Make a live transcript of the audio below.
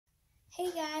Hey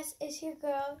guys, it's your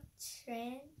girl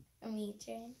Trin,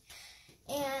 Trin,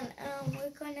 and we're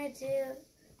gonna do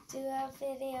a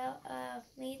video of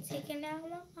me taking out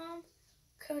my mom's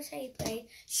crochet braid.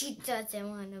 She doesn't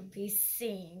want to be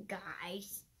seen,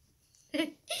 guys.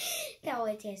 That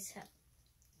was just a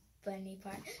funny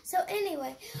part. So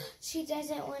anyway, she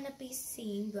doesn't want to be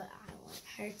seen, but I want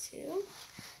her to.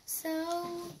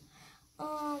 So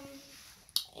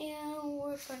and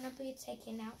we're gonna be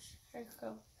taking out her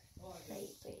crochet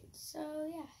braid. So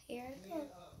yeah, here I go.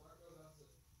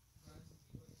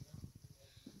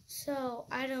 So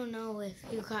I don't know if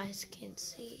you guys can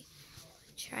see.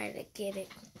 Try to get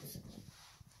it.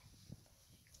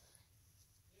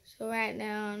 So right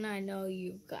now, and I know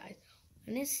you guys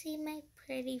want to see my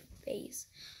pretty face,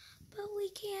 but we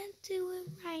can't do it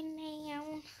right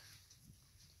now.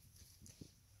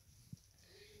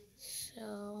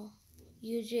 So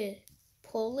you just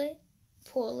pull it,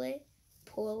 pull it,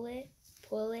 pull it,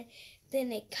 pull it.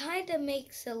 Then it kind of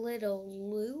makes a little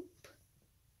loop.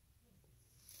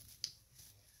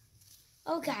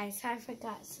 Oh guys, I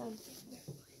forgot something.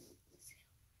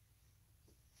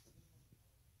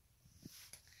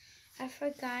 I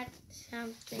forgot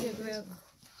something real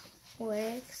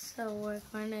quick, so we're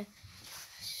gonna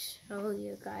show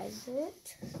you guys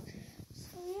it.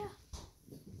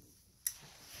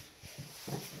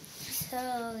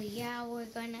 So yeah, we're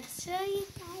gonna show you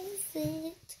guys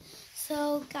it.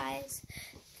 So guys,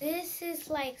 this is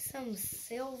like some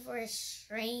silver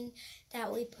string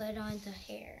that we put on the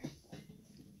hair.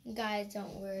 Guys,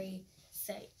 don't worry,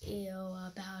 say ew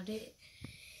about it.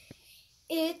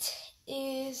 It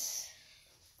is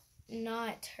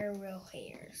not her real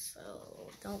hair,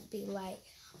 so don't be like,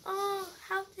 oh,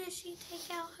 how did she take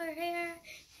out her hair?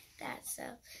 That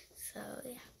stuff. So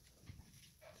yeah.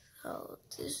 So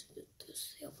this is the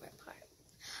silver part.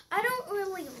 I don't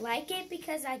really like it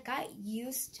because I got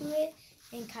used to it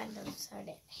and kind of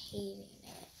started hating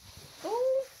it.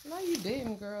 Oh, no you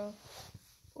didn't, girl.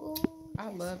 Ooh, I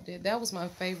loved it. That was my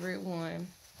favorite one.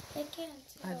 I can't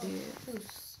tell. I did.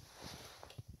 Oops.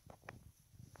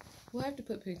 We'll have to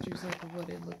put pictures up of what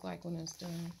it looked like when it's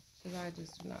done, because I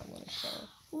just do not want to show.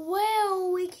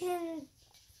 Well, we can.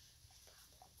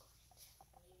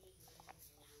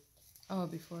 Oh,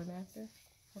 before and after?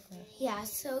 Okay. Yeah,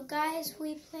 so guys,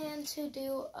 we plan to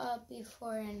do a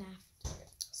before and after.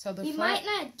 So the we might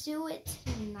not do it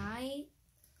tonight,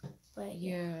 but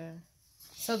yeah.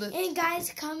 So and guys,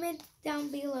 comment down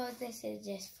below. This is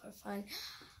just for fun.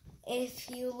 If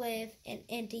you live in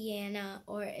Indiana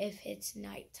or if it's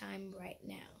nighttime right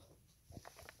now.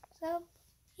 So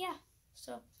yeah.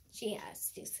 So she has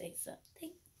to say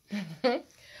something.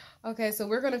 Okay, so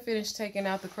we're going to finish taking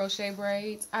out the crochet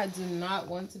braids. I do not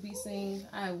want to be seen.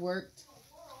 I worked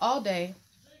all day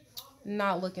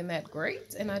not looking that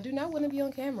great, and I do not want to be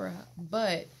on camera.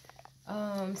 But,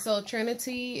 so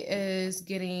Trinity is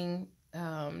getting,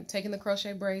 taking the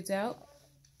crochet braids out.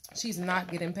 She's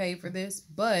not getting paid for this,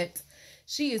 but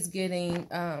she is getting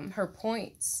her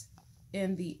points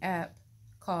in the app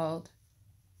called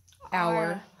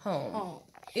Our Home.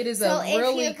 It is a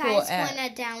really cool app. So if you guys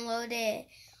want to download it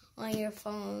on your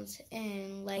phones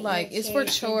and like it's for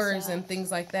chores and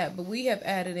things like that, but we have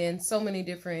added in so many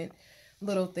different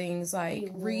little things like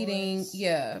rewards.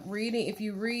 Reading. If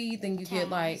you read, then you get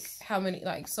like how many,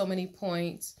 like so many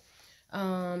points.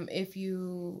 If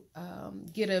you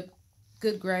get a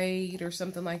good grade or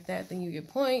something like that, then you get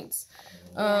points.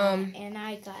 And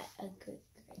I got a good grade.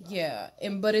 Yeah,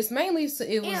 but it's mainly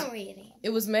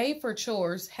it was made for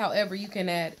chores. However, you can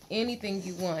add anything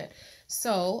you want.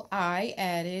 So I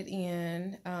added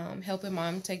in helping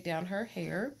mom take down her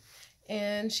hair,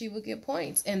 and she would get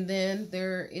points. And then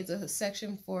there is a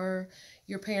section for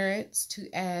your parents to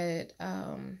add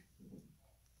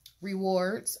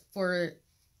rewards for,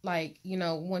 like, you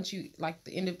know, once you, like,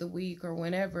 the end of the week or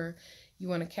whenever you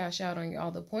want to cash out on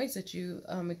all the points that you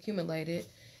accumulated.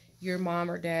 Your mom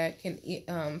or dad can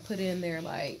put in there,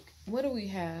 like, what do we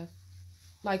have?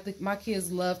 Like, my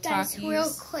kids love Takis. Real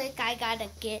quick, I gotta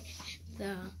get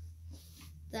the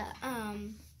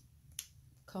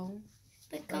comb.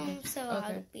 The comb, okay. So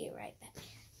okay. I'll be right back.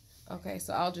 Okay,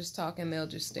 so I'll just talk and they'll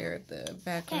just stare at the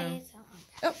background.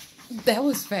 Okay, so that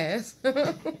was fast.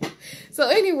 So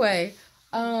anyway,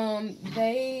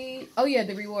 the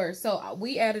rewards. So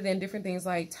we added in different things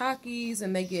like Takis,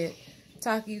 and they get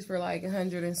Takis for like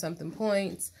 100 and something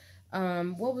points.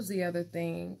 What was the other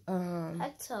thing?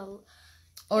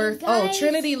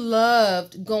 Trinity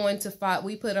loved going to 5.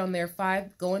 We put on there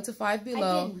 5, going to 5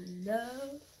 Below,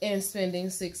 and spending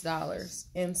 $6.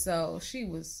 And so she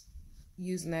was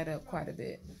using that up quite a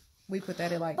bit. We put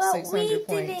that at like 600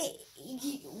 points.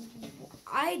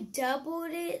 I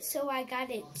doubled it, so I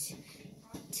got it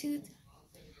two.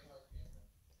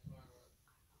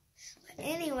 But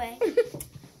anyway,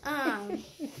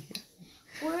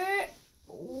 we're.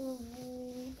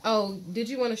 Oh, did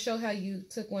you want to show how you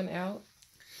took one out?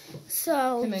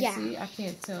 So Can they yeah, see? I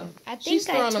can't tell. I think She's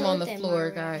throwing them on the them floor,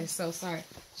 already. guys. So sorry.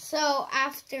 So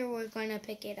after we're gonna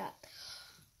pick it up,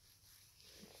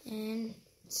 and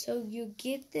so you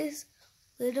get this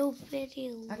little bitty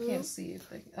loop. I can't see it.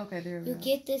 But, okay, there we You go.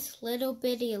 get this little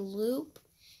bitty loop.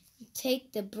 You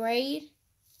take the braid,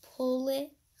 pull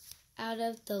it out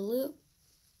of the loop,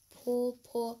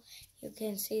 pull. You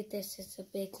can see this is a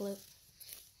big loop.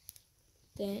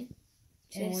 Then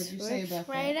And just what'd you say about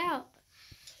right that? out.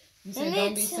 You said And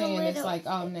don't be it's a saying it's little- like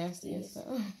all nasty and stuff.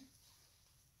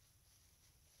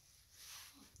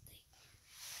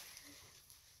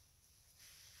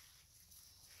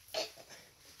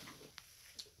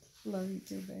 Love you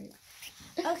too, babe.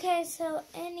 Okay, so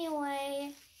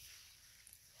anyway,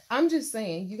 I'm just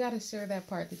saying, you got to share that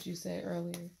part that you said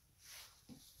earlier.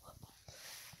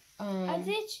 I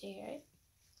did share it.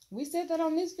 We said that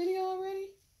on this video already?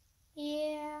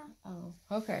 Yeah. Oh,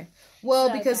 okay. Well,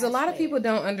 So because a that's lot of weird. people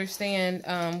don't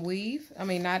understand weave. I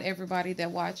mean, not everybody that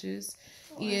watches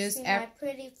is See my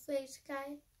pretty face,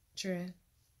 guys. Trin,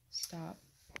 stop.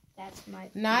 That's my.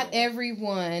 Not pretty-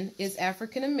 everyone is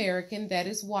African American that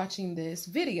is watching this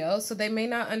video, so they may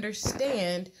not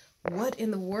understand what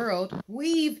in the world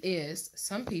weave is.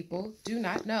 Some people do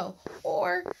not know,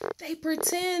 or they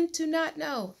pretend to not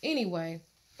know. Anyway,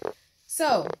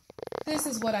 so this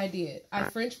is what I did. I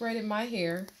French braided my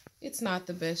hair. It's not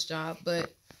the best job,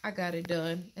 but I got it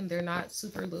done, and they're not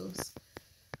super loose.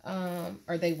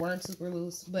 Or they weren't super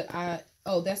loose, but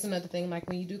that's another thing. Like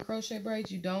when you do crochet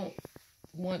braids, you don't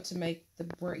want to make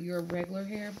your regular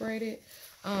hair braided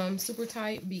super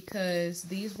tight, because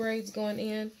these braids going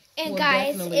in And will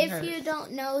guys, definitely if hurt. you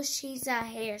don't know, she's a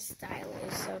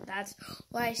hairstylist, so that's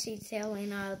why she's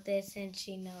telling all this, and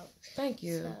she knows. Thank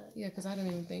you. So- Yeah, because I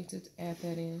didn't even think to add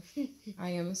that in.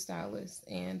 I am a stylist,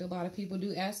 and a lot of people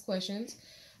do ask questions,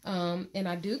 and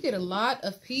I do get a lot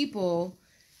of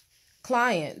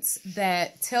clients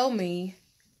that tell me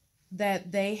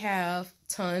that they have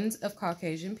tons of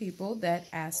Caucasian people that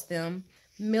ask them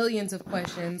millions of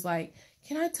questions like,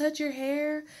 can I touch your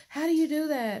hair? How do you do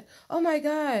that? Oh my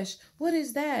gosh, what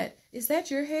is that? Is that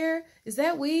your hair? Is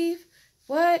that weave?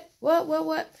 What?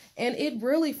 And it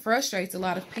really frustrates a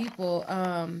lot of people.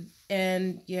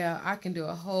 And yeah, I can do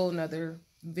a whole nother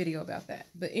video about that.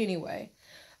 But anyway,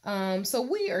 so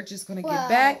we are just going to get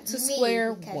back to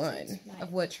square because one it's my-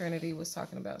 of what Trinity was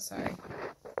talking about. Sorry.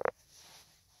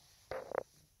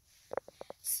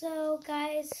 So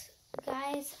guys,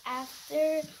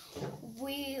 after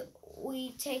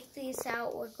we take these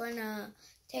out, we're gonna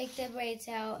take the braids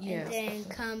out Yes. and then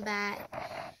come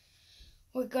back.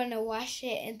 We're gonna wash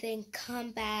it and then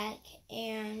come back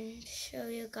and show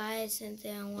you guys, and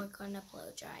then we're gonna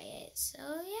blow dry it. So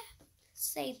yeah,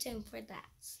 stay tuned for that.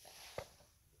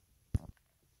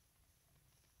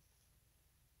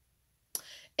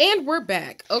 And we're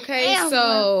back. Okay, And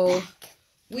so we're back.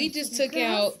 we just took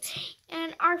out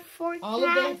And our forecast. all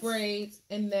of those braids,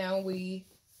 and now we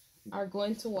are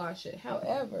going to wash it.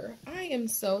 However, I am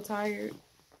so tired.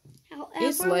 However,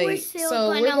 It's we're late, still so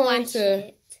gonna we're going wash to-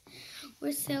 it.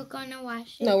 We're still gonna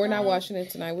wash it. No, we're not guys, washing it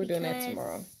tonight. We're doing that because-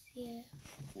 tomorrow. Yeah.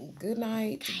 Good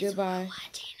night. Goodbye.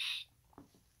 Watching